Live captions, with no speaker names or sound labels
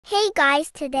Hey guys,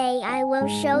 today I will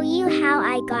show you how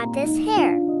I got this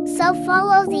hair. So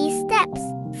follow these steps.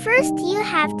 First you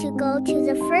have to go to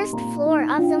the first floor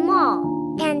of the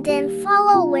mall, and then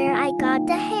follow where I got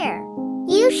the hair.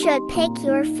 You should pick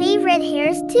your favorite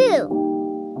hairs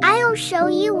too. I'll show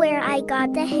you where I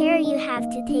got the hair. You have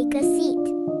to take a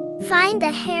seat. Find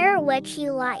the hair which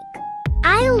you like.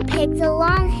 I'll pick the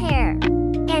long hair,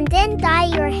 and then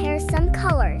dye your hair some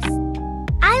colors.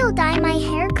 I'll dye my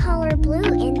hair color blue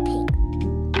and pink.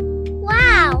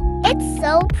 Wow, it's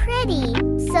so pretty.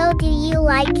 So do you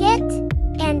like it?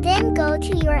 And then go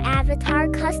to your avatar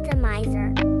customizer.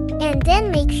 And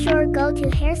then make sure go to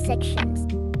hair sections.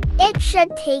 It should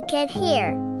take it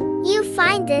here. You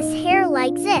find this hair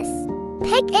like this.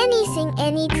 Pick anything,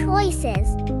 any choices.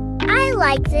 I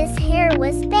like this hair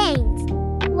with bangs.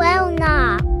 Well,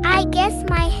 nah, I guess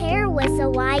my hair was a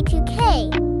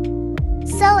Y2K.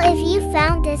 So if you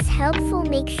found this helpful,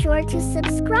 make sure to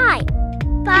subscribe.